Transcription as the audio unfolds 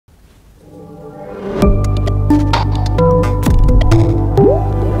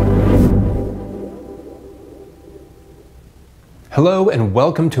Hello and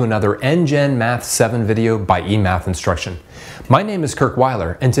welcome to another NGen Math 7 video by eMath Instruction. My name is Kirk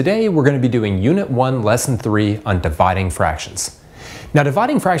Weiler and today we're going to be doing Unit 1 Lesson 3 on dividing fractions. Now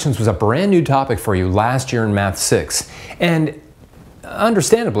dividing fractions was a brand new topic for you last year in Math 6 and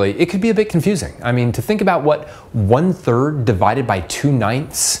understandably it could be a bit confusing. I mean, to think about what 1/3 divided by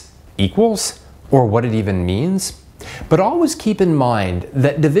 2/9 equals or what it even means. But always keep in mind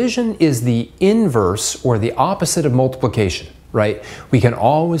that division is the inverse or the opposite of multiplication, right? We can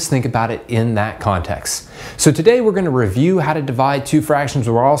always think about it in that context. So today we're going to review how to divide two fractions.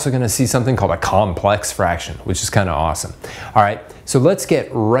 We're also going to see something called a complex fraction, which is kind of awesome. All right, so let's get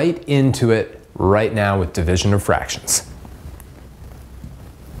right into it right now with division of fractions.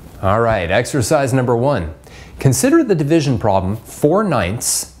 All right, exercise number 1. Consider the division problem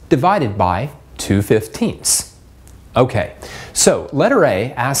 4/9 divided by 2/15. Okay, so letter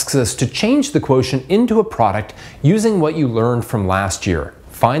A asks us to change the quotient into a product using what you learned from last year.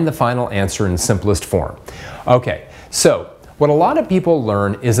 Find the final answer in simplest form. Okay, so what a lot of people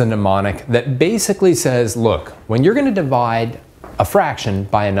learn is a mnemonic that basically says, look, when you're going to divide a fraction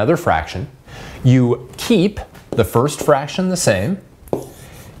by another fraction, you keep the first fraction the same,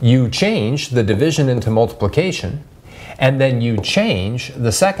 you change the division into multiplication, and then you change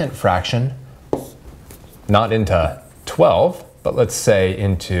the second fraction not into 12, but let's say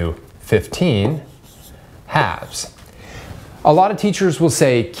into 15 halves. A lot of teachers will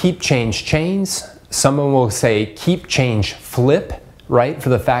say keep, change, chains. Someone will say keep, change, flip, right? For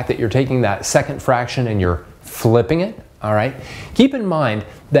the fact that you're taking that second fraction and you're flipping it, all right? Keep in mind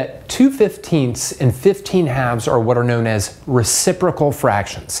that 2/15 and 15 halves are what are known as reciprocal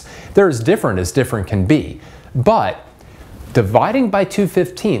fractions. They're as different can be, but dividing by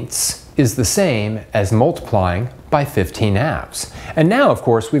 2/15 is the same as multiplying by 15 halves. And now, of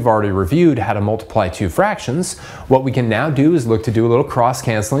course, we've already reviewed how to multiply two fractions. What we can now do is look to do a little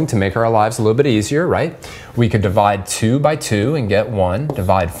cross-canceling to make our lives a little bit easier, right? We could divide 2 by 2 and get 1,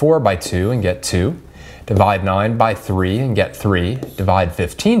 divide 4 by 2 and get 2, divide 9 by 3 and get 3, divide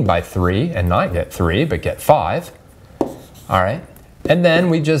 15 by 3 and not get 3, but get 5. All right, and then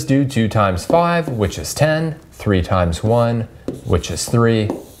we just do 2 times 5, which is 10, 3 times 1, which is 3,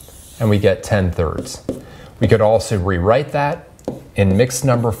 and we get 10/3. We could also rewrite that in mixed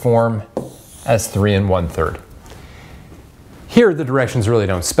number form as 3 1/3. Here the directions really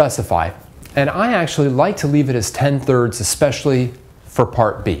don't specify, and I actually like to leave it as 10/3, especially for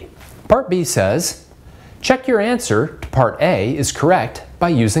part B. Part B says, check your answer to part A is correct by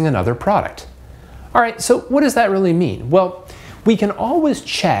using another product. All right, so what does that really mean? Well, we can always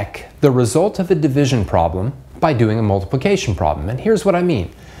check the result of a division problem by doing a multiplication problem, and here's what I mean.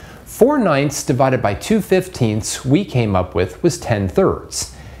 4/9 divided by 2/15 we came up with was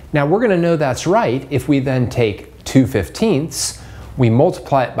 10/3. Now we're going to know that's right if we then take 2/15, we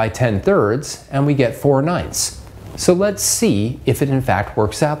multiply it by 10/3, and we get 4/9. So let's see if it in fact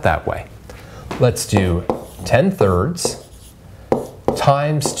works out that way. Let's do 10/3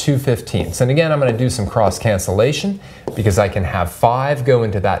 times 2/15. And again, I'm going to do some cross cancellation because I can have 5 go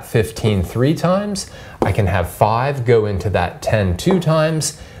into that 15 3 times. I can have 5 go into that 10 2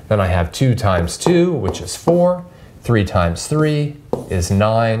 times. Then I have 2 times 2, which is 4. 3 times 3 is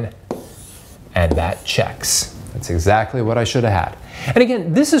 9. And that checks. That's exactly what I should have had. And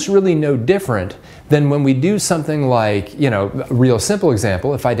again, this is really no different than when we do something like, you know, a real simple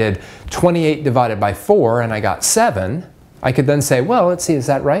example. If I did 28 divided by 4 and I got 7, I could then say, well, let's see, is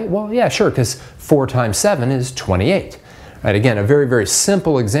that right? Well, yeah, sure, because 4 times 7 is 28. Right, again, a very, very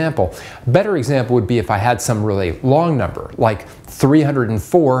simple example. A better example would be if I had some really long number, like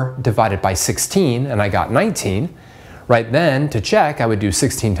 304 divided by 16, and I got 19. Right then, to check, I would do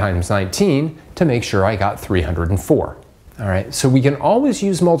 16 times 19 to make sure I got 304. All right, so we can always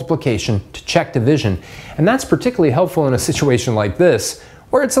use multiplication to check division, and that's particularly helpful in a situation like this,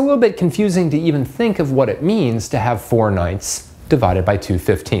 where it's a little bit confusing to even think of what it means to have 4/9 divided by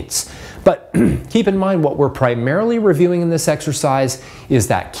 2/15. But keep in mind what we're primarily reviewing in this exercise is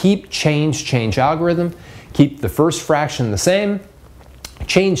that keep, change, change algorithm. Keep the first fraction the same,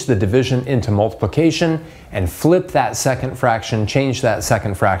 change the division into multiplication, and flip that second fraction, change that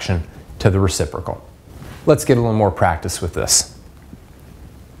second fraction to the reciprocal. Let's get a little more practice with this.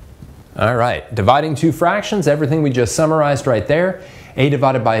 All right, dividing two fractions, everything we just summarized right there. A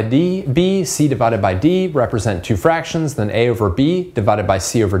divided by B, C divided by D represent two fractions, then A over B divided by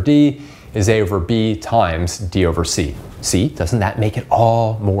C over D is A over B times D over C. See, doesn't that make it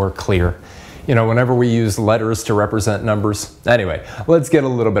all more clear? You know, whenever we use letters to represent numbers. Anyway, let's get a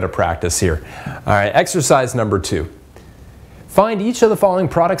little bit of practice here. All right, exercise number 2. Find each of the following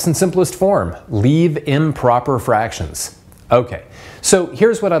products in simplest form. Leave improper fractions. Okay, So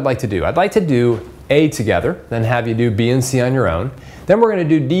here's what I'd like to do. I'd like to do A together, then have you do B and C on your own. Then we're going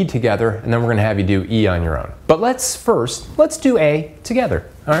to do D together, and then we're going to have you do E on your own. But let's do A together,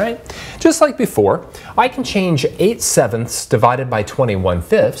 all right? Just like before, I can change 8/7 divided by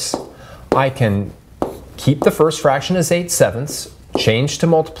 21/5. I can keep the first fraction as 8/7, change to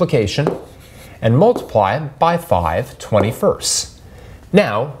multiplication, and multiply by 5/21.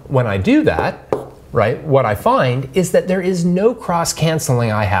 Now, when I do that, right, what I find is that there is no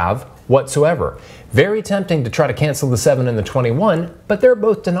cross-canceling I have whatsoever. Very tempting to try to cancel the 7 and the 21, but they're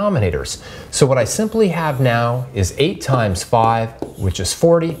both denominators. So what I simply have now is 8 times 5, which is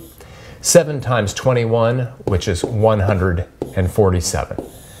 40, 7 times 21, which is 147.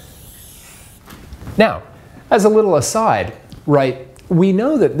 Now, as a little aside, right, we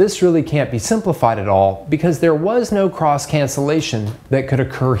know that this really can't be simplified at all because there was no cross-cancellation that could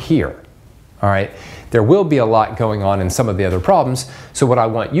occur here. All right, there will be a lot going on in some of the other problems, so what I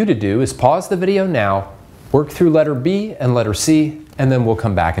want you to do is pause the video now, work through letter B and letter C, and then we'll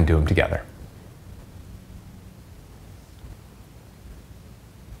come back and do them together.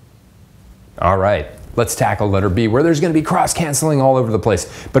 All right, let's tackle letter B, where there's going to be cross-canceling all over the place.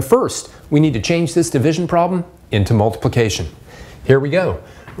 But first, we need to change this division problem into multiplication. Here we go,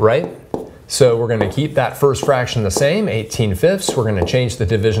 right? So we're going to keep that first fraction the same, 18/5. We're going to change the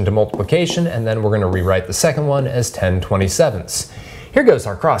division to multiplication, and then we're going to rewrite the second one as 10/27. Here goes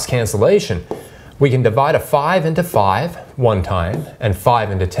our cross-cancellation. We can divide a 5 into 5 one time, and 5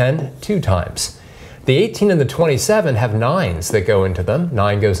 into 10 two times. The 18 and the 27 have 9s that go into them.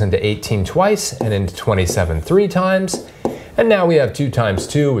 9 goes into 18 twice, and into 27 3 times. And now we have 2 times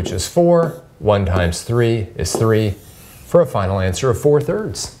 2, which is 4. 1 times 3 is 3, for a final answer of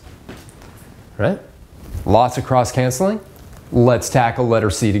 4/3. Right? Lots of cross-canceling. Let's tackle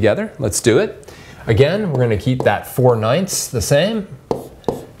letter C together. Let's do it. Again, we're going to keep that 4/9 the same,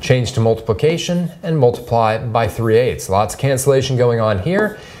 change to multiplication, and multiply by 3/8. Lots of cancellation going on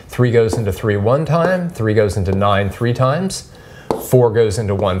here. 3 goes into 3 one time, 3 goes into 9 three times, 4 goes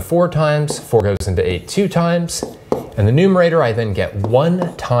into 1 4 times, 4 goes into 8 two times. In the numerator, I then get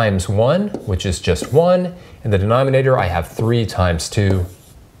 1 times 1, which is just 1. In the denominator, I have 3 times 2,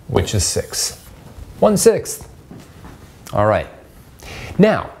 which is 6. 1/6. All right.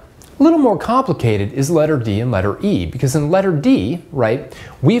 Now, a little more complicated is letter D and letter E, because in letter D, right,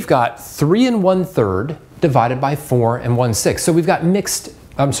 we've got 3 1/3 divided by 4 1/6. So we've got mixed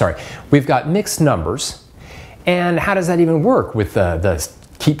numbers. And how does that even work with the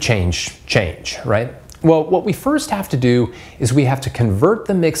keep change, right? Well, what we first have to do is we have to convert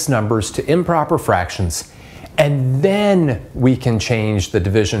the mixed numbers to improper fractions, and then we can change the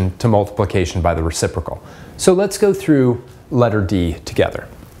division to multiplication by the reciprocal. So let's go through letter D together.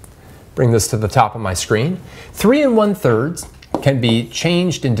 Bring this to the top of my screen. 3 1/3 can be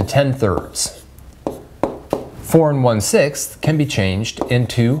changed into 10/3. 4 1/6 can be changed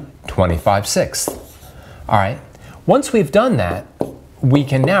into 25/6. All right, once we've done that, we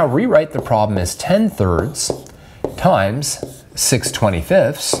can now rewrite the problem as 10/3 times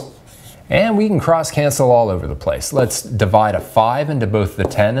 6/25. And we can cross-cancel all over the place. Let's divide a 5 into both the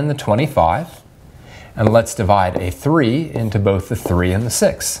 10 and the 25. And let's divide a 3 into both the 3 and the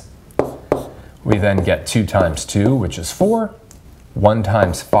 6. We then get 2 times 2, which is 4. 1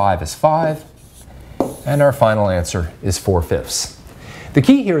 times 5 is 5. And our final answer is 4/5. The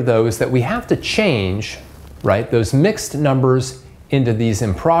key here, though, is that we have to change, right, those mixed numbers into these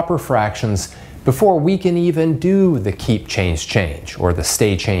improper fractions before we can even do the keep change or the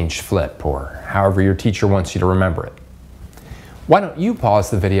stay change flip, or however your teacher wants you to remember it. Why don't you pause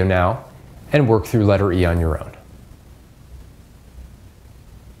the video now and work through letter E on your own.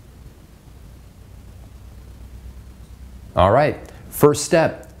 All right, first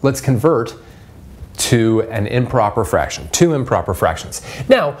step, let's convert to an improper fraction, 2 improper fractions.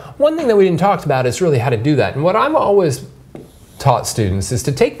 Now, one thing that we didn't talk about is really how to do that. And what I'm always taught students is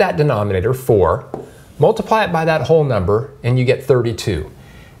to take that denominator, 4, multiply it by that whole number, and you get 32.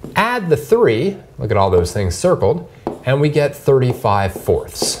 Add the 3, look at all those things circled, and we get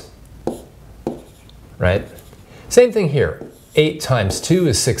 35/4. Right? Same thing here. 8 times 2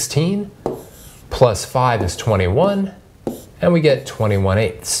 is 16, plus 5 is 21, and we get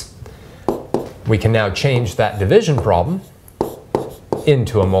 21/8. We can now change that division problem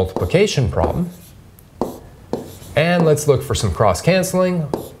into a multiplication problem. And let's look for some cross-canceling.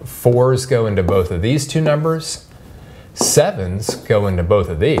 4s go into both of these two numbers. 7s go into both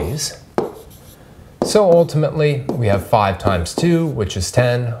of these. So ultimately, we have 5 times 2, which is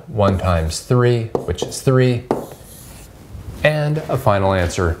 10, 1 times 3, which is 3, and a final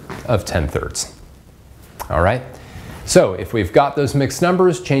answer of 10/3. All right? So if we've got those mixed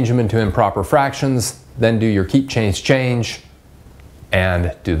numbers, change them into improper fractions, then do your keep, change, change,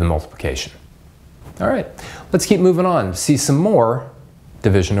 and do the multiplication. All right, let's keep moving on. See some more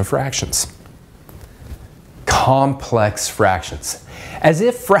division of fractions. Complex fractions. As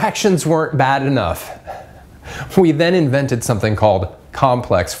if fractions weren't bad enough, we then invented something called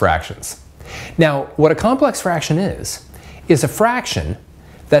complex fractions. Now, what a complex fraction is a fraction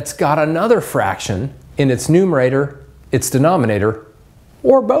that's got another fraction in its numerator, its denominator,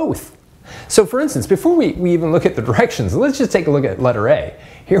 or both. So for instance, before we even look at the directions, let's just take a look at letter A.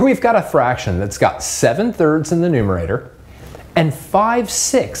 Here we've got a fraction that's got 7/3 in the numerator and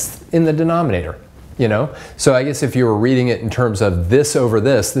 5/6 in the denominator. You know, so I guess if you were reading it in terms of this over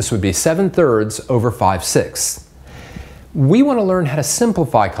this would be 7/3 over 5/6. We want to learn how to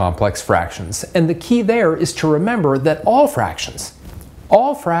simplify complex fractions, and the key there is to remember that all fractions,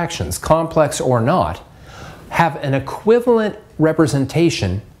 complex or not, have an equivalent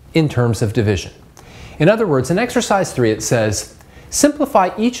representation in terms of division. In other words, in exercise 3 it says, simplify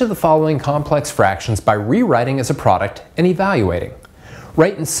each of the following complex fractions by rewriting as a product and evaluating.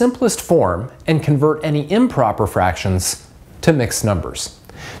 Write in simplest form and convert any improper fractions to mixed numbers.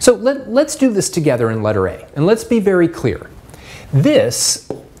 So let's do this together in letter A, and let's be very clear. This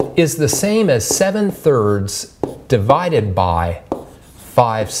is the same as 7/3 divided by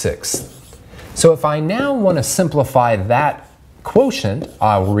 5/6. So if I now want to simplify that quotient,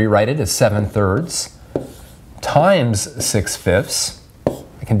 I'll rewrite it as 7/3 times 6/5.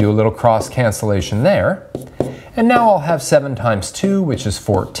 I can do a little cross cancellation there. And now I'll have 7 times 2, which is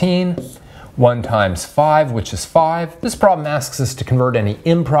 14. 1 times 5, which is 5. This problem asks us to convert any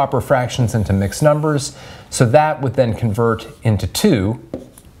improper fractions into mixed numbers, so that would then convert into 2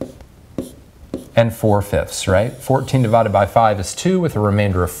 and 4/5, right? 14 divided by 5 is 2 with a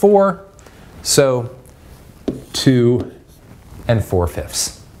remainder of 4, so 2 and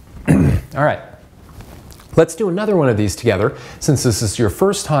 4/5. All right, let's do another one of these together, since this is your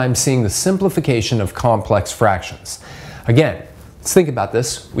first time seeing the simplification of complex fractions. Again, let's think about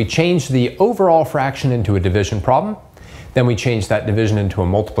this. We change the overall fraction into a division problem, then we change that division into a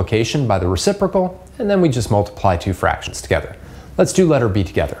multiplication by the reciprocal, and then we just multiply two fractions together. Let's do letter B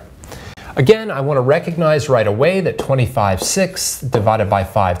together. Again, I want to recognize right away that 25/6 divided by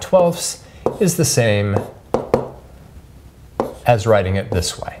 5/12 is the same as writing it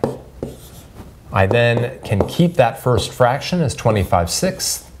this way. I then can keep that first fraction as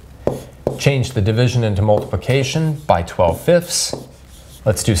 25/6, change the division into multiplication by 12/5.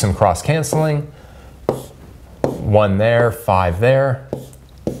 Let's do some cross canceling. 1 there, 5 there,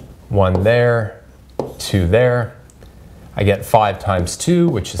 1 there, 2 there. I get 5 times 2,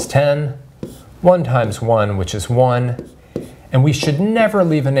 which is 10, 1 times 1, which is 1, and we should never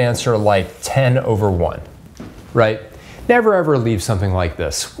leave an answer like 10 over 1, right? Never ever leave something like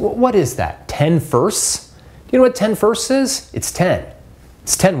this. What is that, 10 firsts? Do you know what 10 firsts is? It's 10.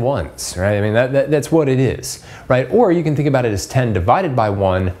 It's 10 ones, right? I mean, that's what it is, right? Or you can think about it as 10 divided by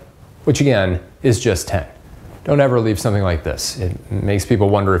 1, which again is just 10. Don't ever leave something like this. It makes people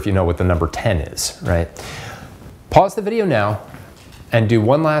wonder if you know what the number 10 is, right? Pause the video now and do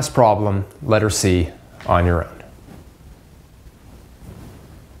one last problem, letter C, on your own.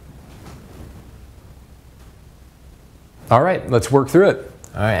 All right, let's work through it.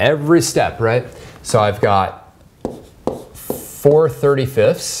 All right, every step, right? So I've got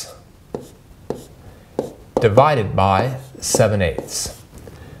 4/35 divided by 7/8.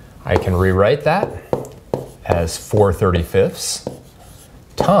 I can rewrite that as 4/35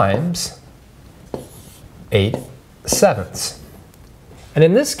 times 8/7. And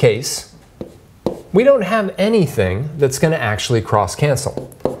in this case, we don't have anything that's going to actually cross cancel.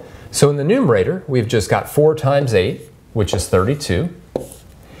 So in the numerator, we've just got 4 times 8, which is 32.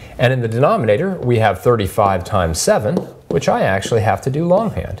 And in the denominator, we have 35 times 7, which I actually have to do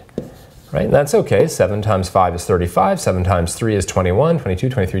longhand. Right? And that's okay. 7 times 5 is 35. 7 times 3 is 21, 22,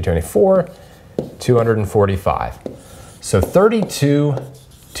 23, 24, 245. So 32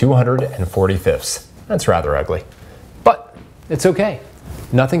 245ths. That's rather ugly. But it's okay.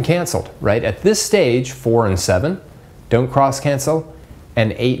 Nothing canceled, right? At this stage, 4 and 7 don't cross cancel,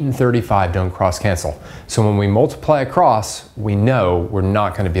 and 8 and 35 don't cross cancel. So when we multiply across, we know we're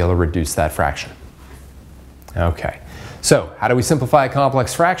not going to be able to reduce that fraction. Okay, so how do we simplify a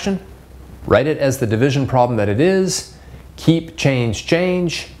complex fraction? Write it as the division problem that it is, keep, change,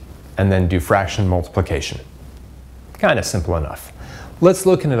 change, and then do fraction multiplication. Kind of simple enough. Let's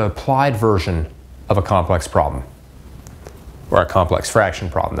look at an applied version of a complex problem, or a complex fraction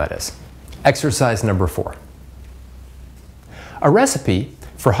problem, that is. Exercise number 4. A recipe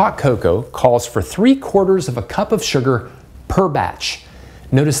for hot cocoa calls for 3/4 of a cup of sugar per batch.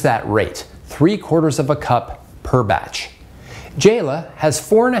 Notice that rate, 3/4 of a cup per batch. Jayla has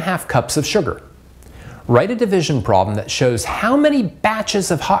 4.5 cups of sugar. Write a division problem that shows how many batches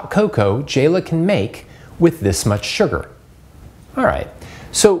of hot cocoa Jayla can make with this much sugar. All right,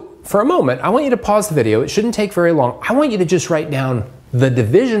 so for a moment, I want you to pause the video. It shouldn't take very long. I want you to just write down the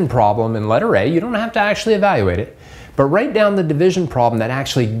division problem in letter A. You don't have to actually evaluate it, but write down the division problem that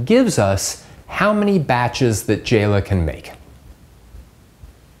actually gives us how many batches that Jayla can make.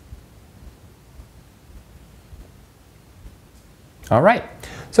 All right,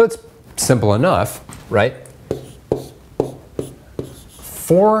 so it's simple enough, right?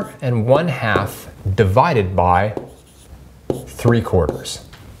 4.5 divided by 3/4,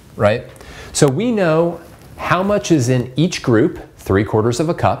 right? So we know how much is in each group, 3/4 of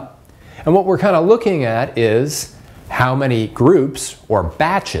a cup. And what we're kind of looking at is how many groups or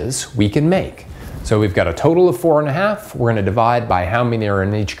batches we can make. So we've got a total of 4.5. We're going to divide by how many are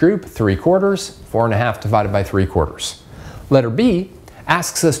in each group, 3/4. 4.5 divided by 3/4. Letter B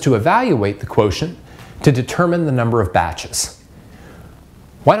asks us to evaluate the quotient to determine the number of batches.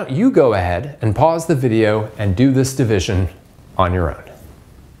 Why don't you go ahead and pause the video and do this division on your own.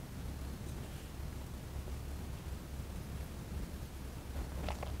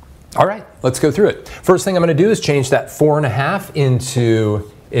 All right, let's go through it. First thing I'm going to do is change that 4.5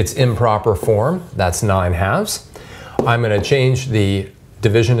 into its improper form. That's 9/2. I'm going to change the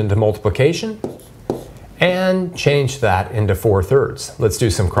division into multiplication and change that into 4/3. Let's do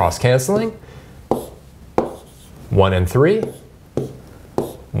some cross canceling. 1 and 3,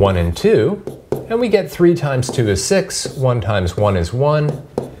 1 and 2, and we get 3 times 2 is 6, 1 times 1 is 1,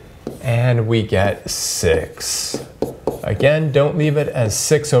 and we get 6. Again, don't leave it as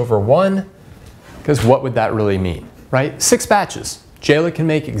 6/1, because what would that really mean, right? 6 batches. Jayla can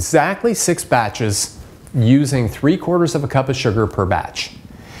make exactly 6 batches using 3/4 of a cup of sugar per batch.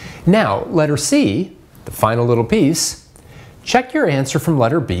 Now, letter C, the final little piece, check your answer from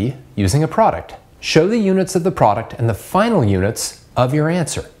letter B using a product. Show the units of the product and the final units of your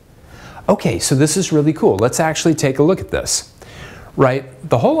answer. Okay, so this is really cool. Let's actually take a look at this. Right,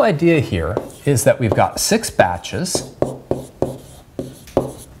 the whole idea here is that we've got 6 batches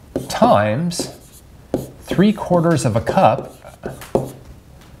times 3/4 of a cup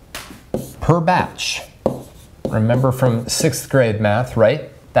per batch. Remember from 6th grade math, right?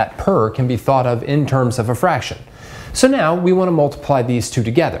 That per can be thought of in terms of a fraction. So now we want to multiply these two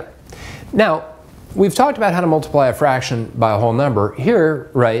together. Now, we've talked about how to multiply a fraction by a whole number. Here,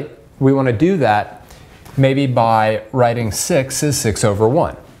 right, we want to do that maybe by writing 6 as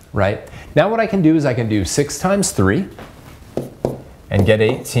 6/1, right? Now what I can do is I can do 6 times 3 and get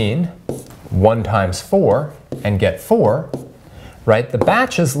 18, 1 times 4 and get 4, right? The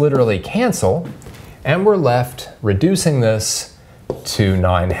batches literally cancel, and we're left reducing this to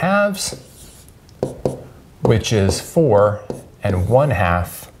 9/2, which is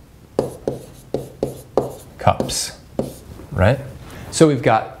 4.5 cups, right? So we've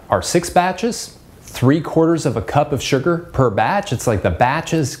got our 6 batches, 3/4 of a cup of sugar per batch. It's like the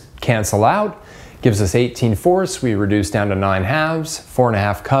batches cancel out, gives us 18/4. We reduce down to 9/2,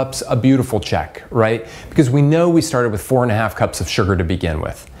 4.5 cups, a beautiful check, right? Because we know we started with 4.5 cups of sugar to begin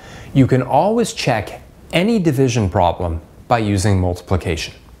with. You can always check any division problem by using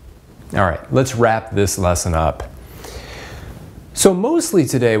multiplication. All right, let's wrap this lesson up. So mostly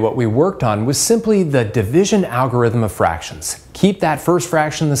today what we worked on was simply the division algorithm of fractions. Keep that first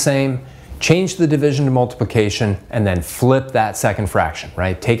fraction the same, change the division to multiplication, and then flip that second fraction,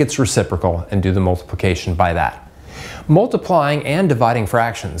 right? Take its reciprocal and do the multiplication by that. Multiplying and dividing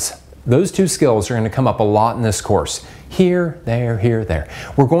fractions, those two skills are going to come up a lot in this course. Here, there, here, there.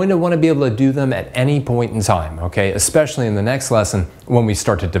 We're going to want to be able to do them at any point in time, okay? Especially in the next lesson when we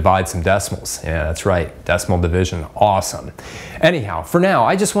start to divide some decimals. Yeah, that's right, decimal division, awesome. Anyhow, for now,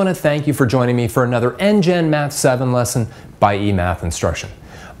 I just want to thank you for joining me for another NGen Math 7 lesson by eMath Instruction.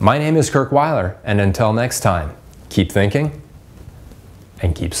 My name is Kirk Weiler, and until next time, keep thinking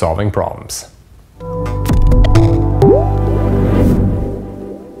and keep solving problems.